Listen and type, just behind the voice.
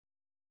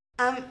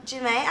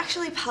Janae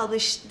actually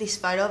published this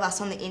photo of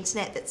us on the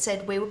internet that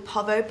said we were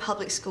Povo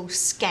Public School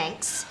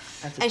skanks.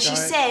 And she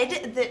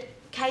said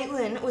that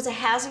Caitlin was a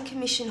housing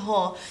commission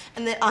whore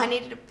and that I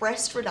needed a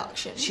breast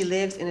reduction. She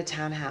lives in a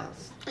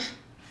townhouse.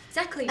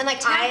 Exactly. And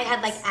like I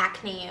had like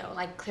acne or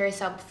like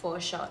Clarissa before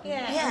shot.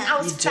 Yeah. And I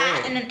was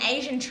fat and an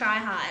Asian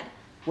tryhard.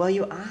 Well,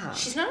 you are.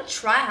 She's not a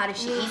tryhard if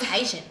she is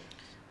Asian.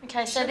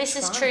 Okay, so this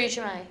is true,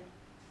 Janae?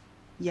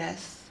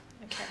 Yes.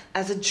 Okay.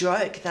 As a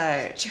joke,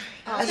 though.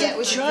 It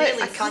was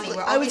really funny.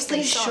 I was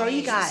going to show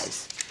you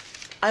guys.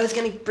 I was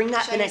going to bring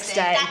that the next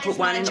day and put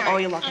one in all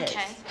your lockers.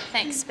 Okay,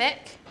 thanks,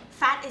 Beck.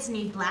 Fat is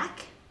new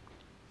black.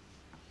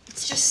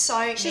 It's just so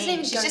mean.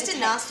 She's just a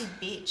nasty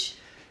bitch.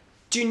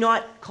 Do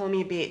not call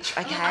me a bitch,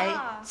 okay?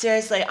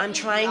 Seriously, I'm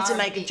trying to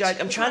make a joke.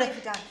 I'm trying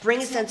to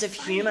bring a sense of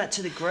humour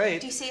to the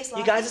group. Do you see us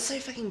You guys are so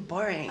fucking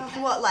boring.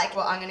 What, like,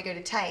 well, I'm going to go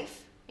to TAFE?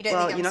 You don't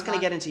Well, think I'm you're not going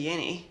to smart? get into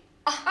uni.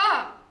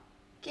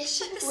 Guess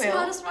she's the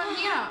smartest one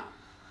here.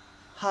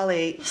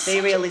 Holly,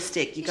 be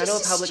realistic. You go to a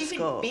public stupid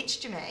school.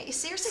 Bitch, Janae. You're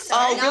seriously so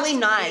Oh, nasty really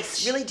nice.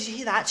 bitch. Really, did you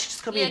hear that? She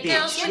just called me a bitch.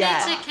 Girls, you need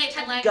to keep the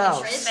language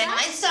Girls.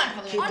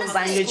 respectful. Keep the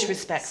language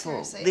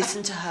respectful. Seriously.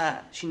 Listen to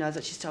her. She knows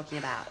what she's talking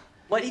about.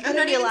 What you've got to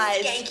not even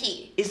realise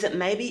skanky. is that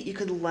maybe you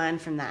could learn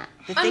from that.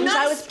 The I'm things not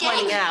I was skank.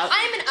 pointing out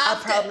I'm an are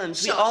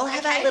problems. We all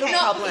have our little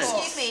problems.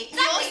 Excuse me.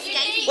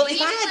 Well,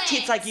 if I had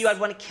tits like you, I'd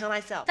want to kill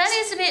myself. That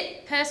is a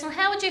bit personal.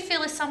 How would you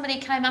feel if somebody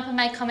came up and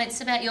made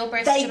comments about your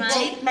breasts, They Janae?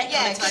 did make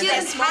comments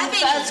about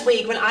breasts. First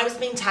week, when I was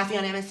being taffy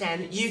on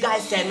MSN, you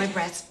guys said my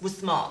breasts were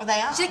small. Well, they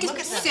are. She's like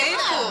a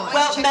circle.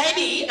 Well,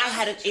 maybe I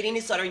had an eating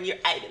disorder and you're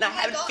 8 and I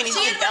haven't finished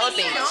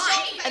developing.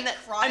 And that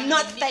I'm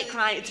not fake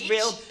crying, it's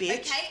real,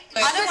 bitch.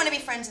 I don't want to be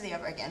friends with you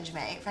ever again,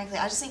 Janae. Frankly,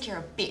 I just think you're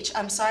a bitch.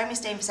 I'm sorry, Miss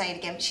Dean, for saying it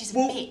again, but she's a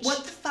bitch.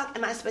 What the fuck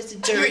am I supposed to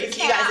do if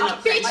you guys are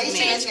not friends with me?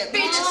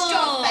 Bitch,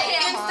 stop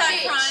fake And start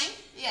crying.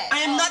 Yeah. I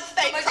am not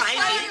fake crying.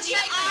 bitch.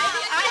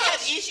 I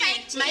have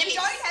issues. Maybe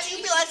do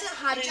you realise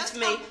how hard it is for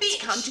me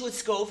to come to a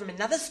school from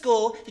another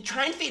school to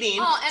try and fit in?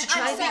 And to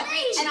try I'm so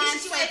rich and I'm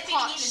so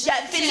posh.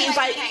 Yeah, fitting in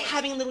by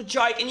having a little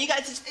joke, and you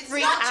guys just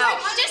freak out.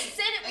 You just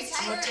said it was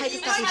I'll take a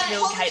fucking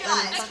pill,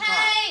 Caitlin. Fuck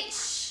Okay.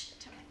 off.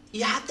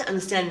 You have to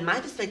understand my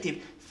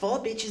perspective. 4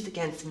 bitches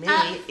against me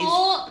is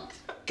 4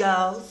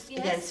 girls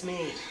against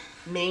me.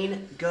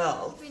 Mean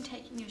girls. Been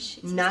taking your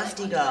shit.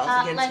 Nasty girls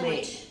against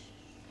language. me.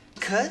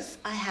 Because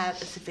I have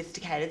a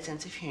sophisticated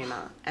sense of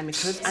humour and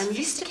because I'm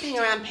used to being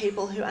around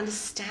people who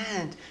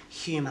understand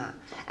humour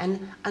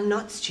and are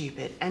not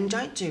stupid and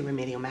don't do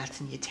remedial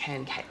maths in year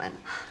 10, Caitlin,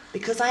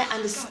 because I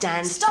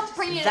understand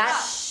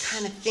that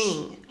kind of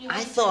thing,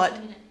 I thought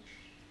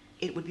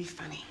it would be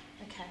funny.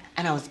 Okay.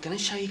 And I was going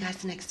to show you guys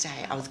the next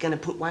day. I was going to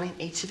put one in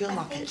each of your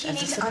lockers You as a need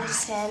to surprise.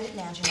 understand it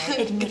now,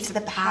 Janae. Admit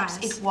that perhaps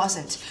it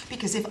wasn't.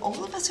 Because if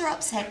all of us are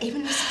upset,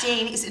 even Miss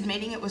Dean is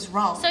admitting it was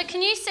wrong. So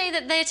can you see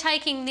that they're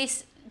taking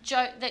this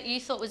joke that you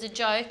thought was a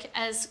joke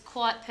as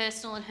quite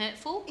personal and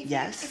hurtful?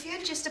 Yes. If you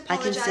had just I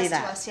can see apologised to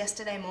that. us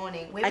yesterday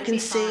morning, we would I can be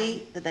see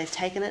fine. that they've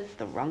taken it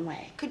the wrong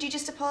way. Could you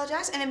just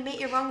apologise and admit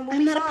you're wrong and we'll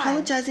I'm be not fine?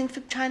 apologising for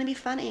trying to be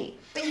funny.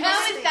 But Trying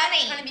to be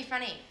funny. Trying to be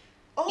funny.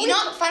 You're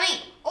not funny.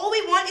 All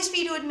we want is for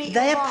you to admit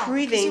They you're are wrong, 'cause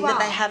proving you that are.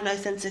 they have no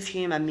sense of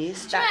humour,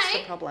 miss. That's the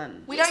Jay,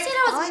 problem. We You don't said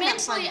I was find that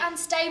mentally funny.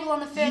 unstable on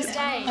the first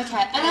day.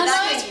 Okay, and And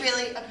that I is know,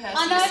 really a person.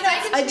 I know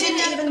that I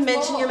didn't even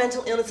mention your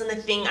mental illness in the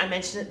thing. I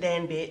mentioned it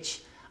then, bitch.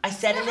 I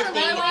said in the thing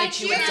that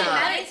you were dumb.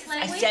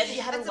 I said that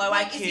you have a low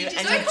IQ,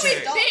 and you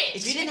do.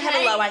 If you didn't have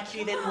a low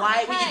IQ, then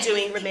why were you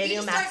doing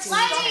remedial maths in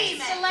year 10?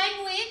 ladies, the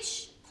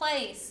language,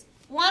 please.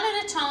 One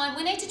at a time.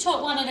 We need to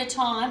talk one at a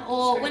time,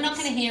 or we're not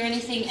going to hear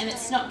anything, and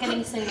it's not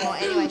getting seen. Well,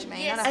 anyway,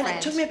 Jermaine, not a And friend.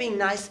 it took me being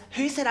nice.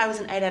 Who said I was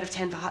an 8 out of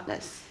 10 for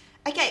hotness?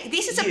 Okay,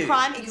 this is a You.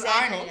 prime You are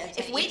example. an 8 out of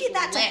 10. If we did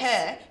that to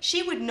her,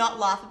 she would not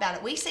laugh about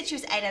it. We said she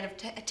was 8 out of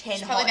 10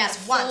 probably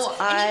hotness about a once.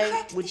 4. And you I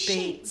cracked would the be.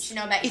 sheets. You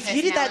know about your If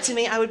you did that to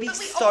me, I would be But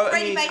we so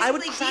already amused. I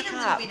would basically crack did a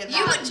little up. bit of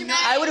You that. would,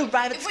 Jermaine. I would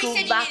arrive at If we school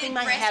said you laughing needed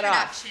my breast head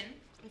off.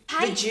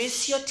 reduction,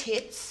 Reduce your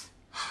tits.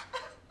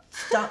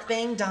 Stop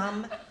being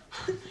dumb.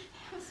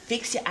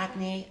 Fix your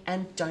acne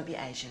and don't be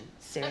Asian.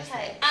 Seriously.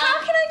 Okay. How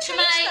can I change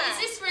Jermaine, that?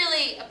 is this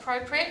really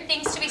appropriate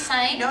things to be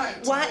saying? No.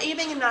 Why are you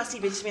being a nasty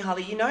bitch to me,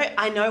 Holly? You know,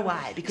 I know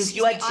why. Because Excuse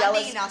you are me, I'm jealous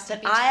being a nasty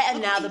that bitch. I am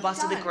Look now what the you've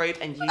boss of the done. group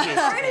and you used to be.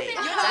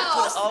 That's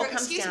what it all comes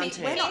Excuse down me,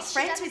 to. we're not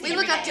friends with We you.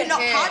 look up to You're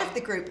not her. part of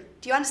the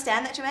group. Do you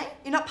understand that, Jermaine?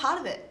 You're not part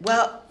of it.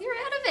 Well, You're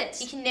out of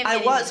it. you can never I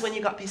get was in. when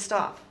you got pissed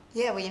off.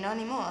 Yeah, well, you're not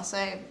anymore, so...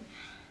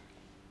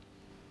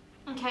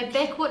 Okay,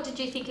 Beck, what did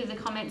you think of the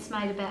comments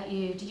made about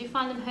you? Did you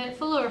find them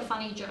hurtful or a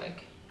funny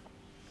joke?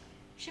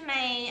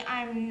 Jermaine,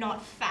 I'm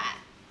not fat.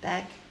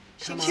 Back.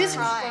 Come was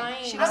on.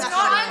 crying. She I was was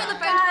crying on crying. the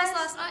phone to us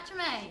last night,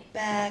 Jermaine.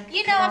 Back.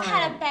 You know I've come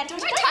had on. a bad... Don't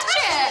touch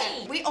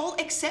it. We all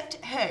accept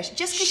her just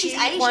because She she's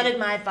Asian. wanted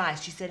my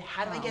advice. She said,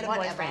 how do I Oh, get a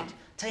whatever. boyfriend?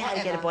 Tell you how to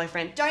get a Whatever.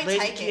 boyfriend. Don't lose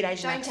take the cute it.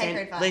 Asian Don't take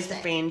her accent. advice Lose the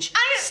then. fringe.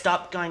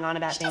 Stop going on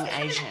about being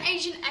Asian.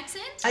 Asian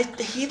accent? I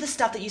hear the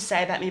stuff that you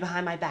say about me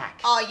behind my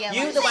back. Oh, yeah,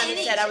 You're like the one that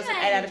saying said I was an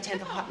Asian. 8 out of 10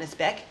 for hotness,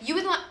 Beck. You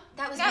were the one.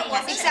 That was That me.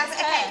 wasn't Exactly.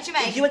 Okay,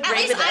 Jermaine. You agree At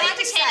least with I it? didn't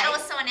pretend I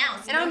was someone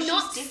else. And I'm No,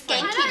 not she's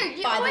different. skanky, I know,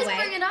 you by always the way.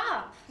 bring it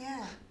up.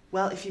 Yeah.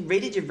 Well, if you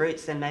redid your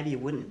roots, then maybe you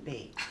wouldn't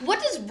be.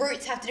 What does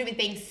roots have to do with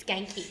being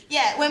skanky?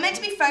 Yeah, we're meant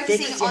to be focusing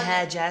Fix your on...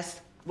 hair,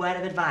 Jess. Word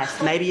of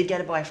advice. Maybe you'd get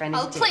a boyfriend if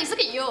Oh, you did. please, look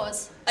at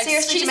yours. Like,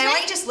 Seriously, excuse Jermaine, me? why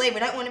don't you just leave?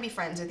 We don't want to be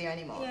friends with you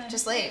anymore. Yeah.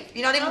 Just leave.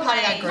 You're not even part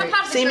of our You're group. not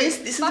part of the See, group. miss,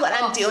 this is Fuck what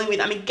I'm off. dealing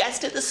with. I'm a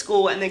guest at the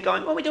school and they're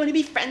going, well, we don't want to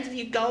be friends with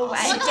you. Go away.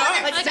 Oh, don't.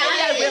 Like, Okay, maybe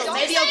I will. don't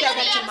Maybe say I'll go that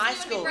back to else, my you wanna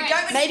be school. friends.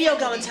 Don't Maybe I'll go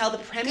friends and with tell the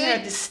premier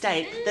of this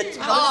state that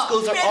public Oh,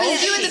 schools are all Premier,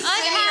 shit. you and the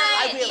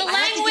I Okay, will. the I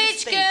have to give a language,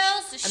 speech.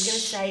 girls. I'm going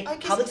to say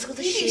Okay, public schools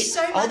are you do shit,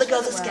 so all the much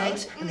girls for are the world.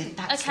 skanks, and they're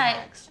fat Okay.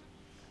 slags.